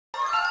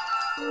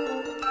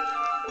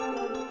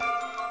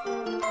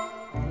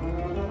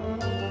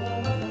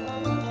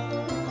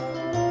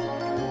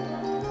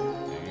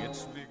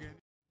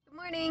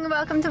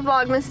Welcome to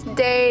Vlogmas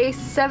day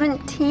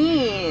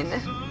 17.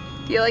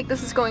 Feel like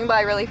this is going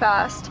by really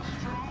fast.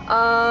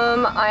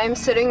 I'm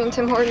sitting in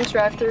Tim Hortons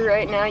drive-thru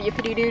right now,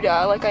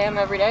 yippity-doo-dah, like I am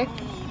every day.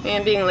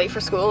 And being late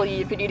for school,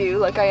 yippity-doo,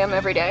 like I am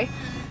every day.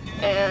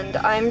 And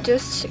I'm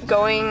just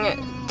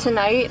going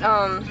tonight,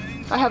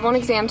 I have one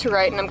exam to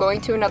write and I'm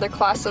going to another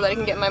class so that I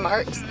can get my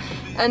marks.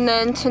 And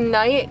then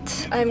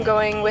tonight I'm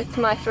going with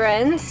my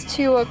friends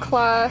to a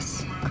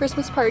class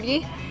Christmas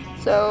party.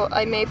 So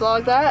I may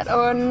vlog that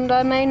and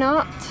I may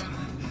not.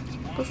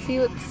 We'll see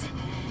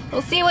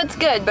what's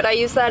good, but I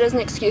use that as an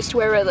excuse to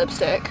wear red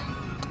lipstick.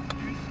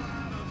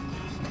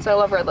 Cause I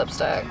love red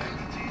lipstick.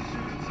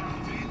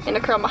 And to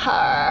curl my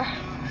hair.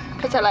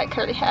 Cause I like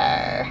curly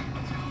hair.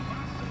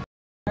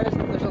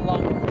 There's a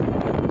long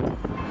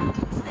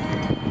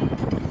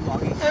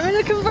I'm in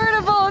a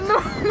convertible in the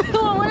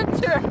middle of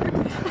winter.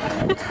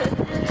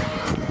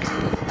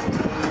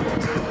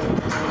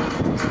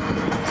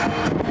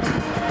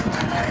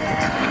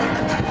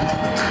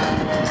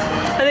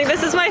 I think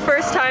this is my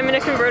first time in a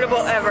convertible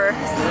ever.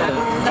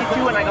 That's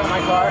you when I got my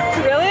car.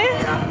 Really?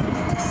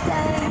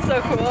 Yeah.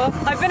 So cool.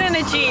 I've been in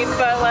a Jeep,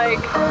 but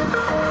like,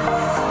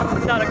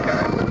 not a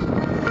car.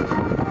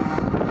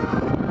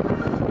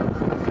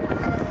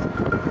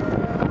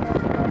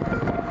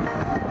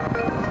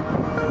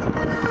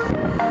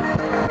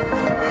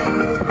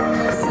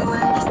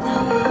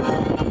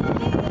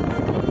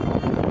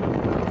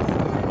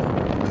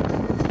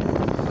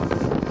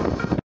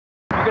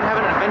 You're gonna have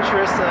an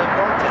adventurous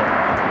vlog today.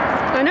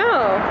 I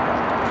know.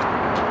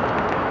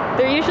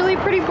 They're usually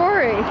pretty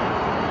boring.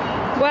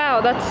 Wow,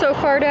 that's so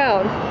far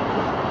down.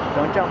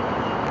 Don't jump.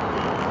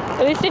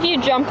 At least if you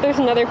jump, there's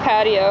another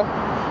patio.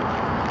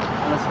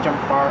 Unless you jump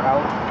far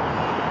out.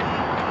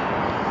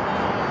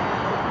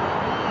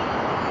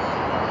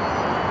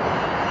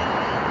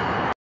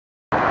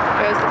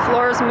 Guys, the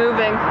floor is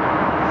moving.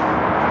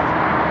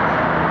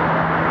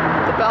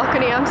 The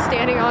balcony I'm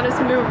standing on is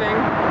moving.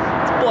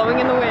 It's blowing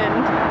in the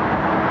wind.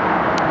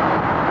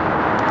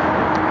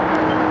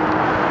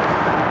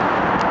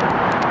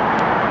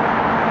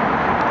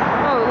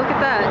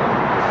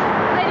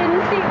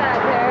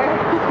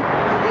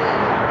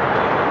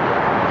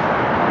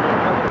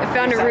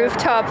 Found a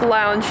rooftop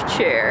lounge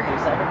chair.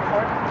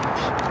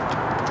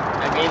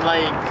 I mean,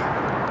 like,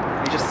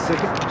 you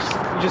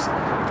just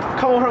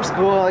come home from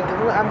school, like,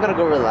 I'm gonna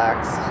go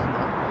relax.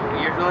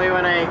 Usually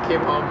when I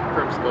came home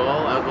from school,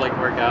 I would like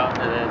work out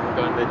and then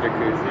go in the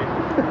jacuzzi.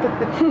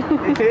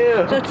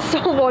 Ew. That's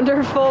so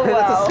wonderful. Wow.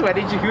 That's a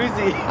sweaty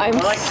jacuzzi. I'm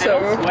like, so... I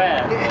don't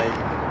sweat. Like,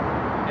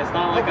 it's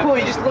not like cool,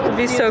 you just look It'd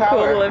be so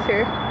cool to live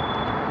here.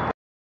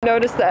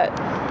 Notice that.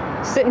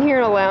 Sitting here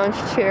in a lounge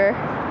chair.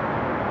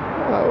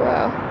 Oh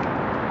wow.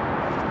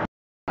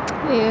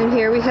 And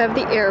here we have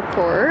the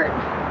airport.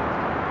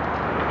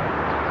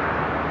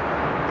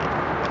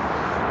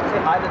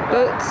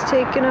 Boats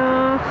taking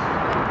off.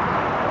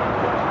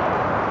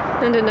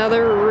 And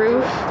another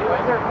roof.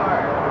 Where's our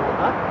car?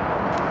 Huh?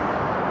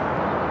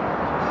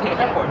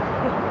 airport.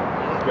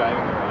 Just driving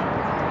around.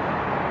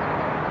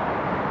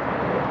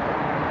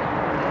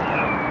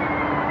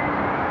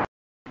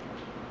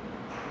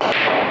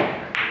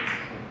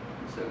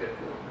 So good.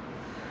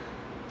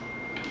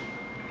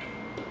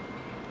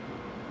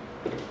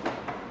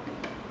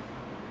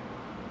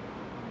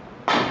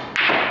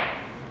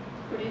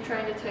 What are you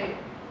trying to tape?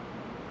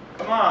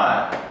 Come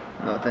on.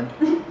 Nothing.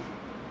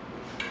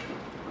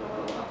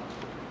 Oh.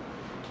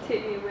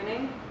 Tape me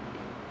winning?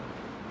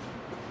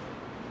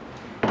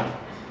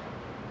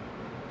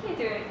 Can't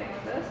do anything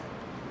with this.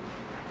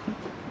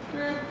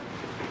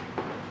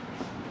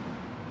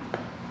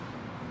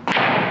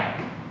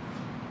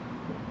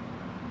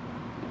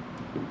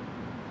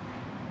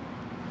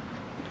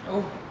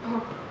 Oh.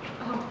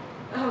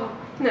 Oh,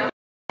 no.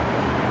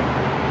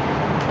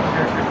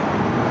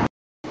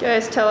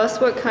 Guys, tell us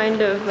what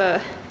kind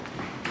of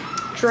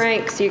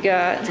drinks you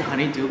got. It's a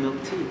honeydew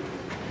milk tea.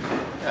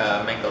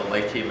 Mango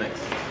light tea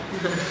mix.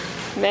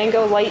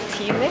 Mango light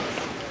tea mix?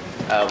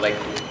 Light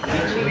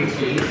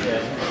tea.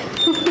 Yeah.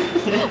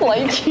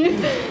 Light tea?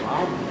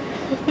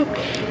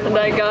 And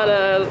I got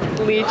a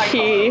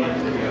lychee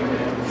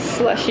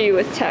slushie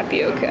with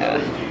tapioca.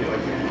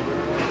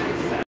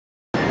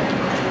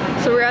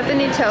 So we're at the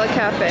Nutella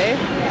Cafe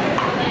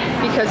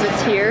because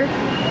it's here,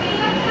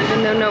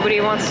 even though nobody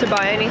wants to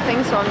buy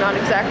anything, so I'm not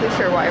exactly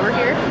sure why we're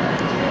here.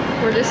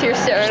 We're just here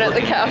staring at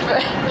the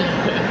cafe.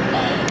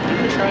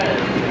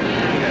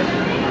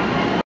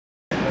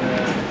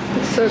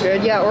 It's so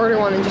good. Yeah, order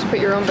one and just put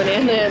your own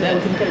banana in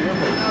it. Pretty much.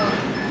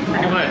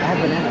 I have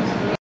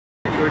bananas.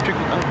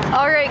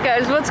 Alright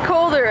guys, what's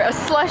colder? A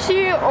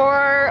slushie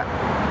or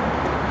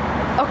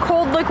a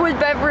cold liquid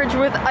beverage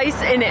with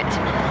ice in it?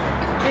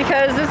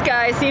 Because this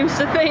guy seems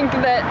to think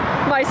that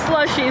my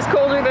slushie is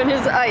colder than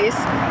his ice.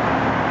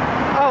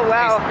 Oh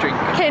wow.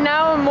 Okay,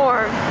 now I'm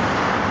warm.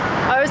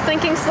 I was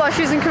thinking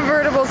slushies and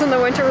convertibles in the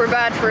winter were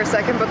bad for a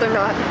second, but they're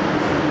not.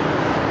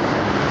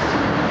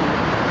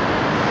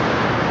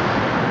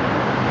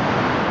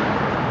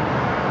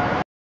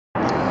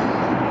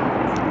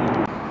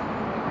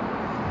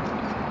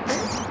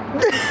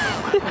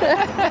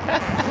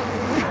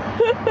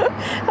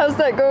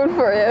 that going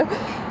for you?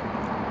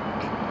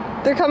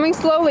 They're coming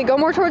slowly. Go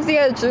more towards the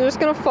edge. They're just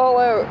gonna fall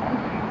out.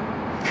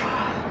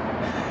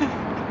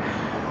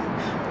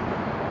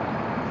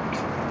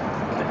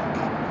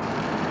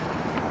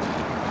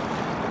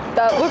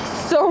 That looks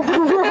so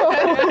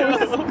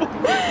gross.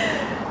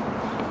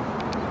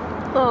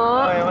 Aww. Oh,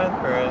 I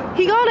went for it.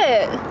 He got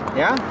it.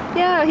 Yeah?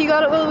 Yeah, he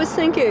got it while it was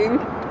sinking.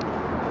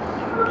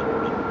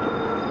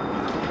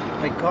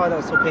 My god, that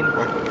was so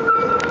painful.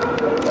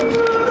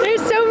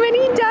 There's so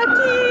many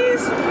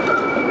duckies.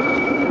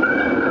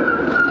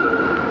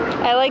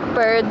 I like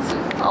birds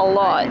a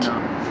lot.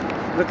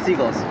 Look,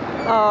 seagulls.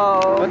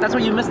 Oh. But that's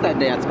what you missed that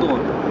day at school.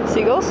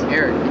 Seagulls?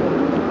 Eric.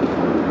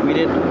 We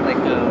did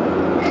like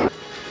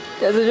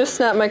Guys, I just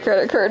snapped my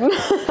credit card.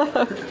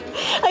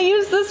 I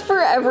use this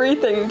for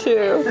everything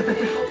too.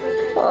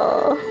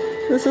 Oh,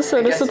 this is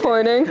so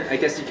disappointing. I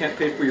guess you can't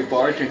pay for your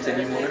bar drinks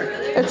anymore.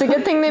 It's a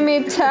good thing they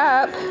made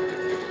tap.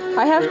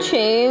 I have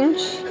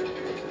change.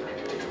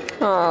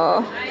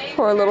 Oh,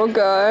 poor little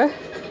guy.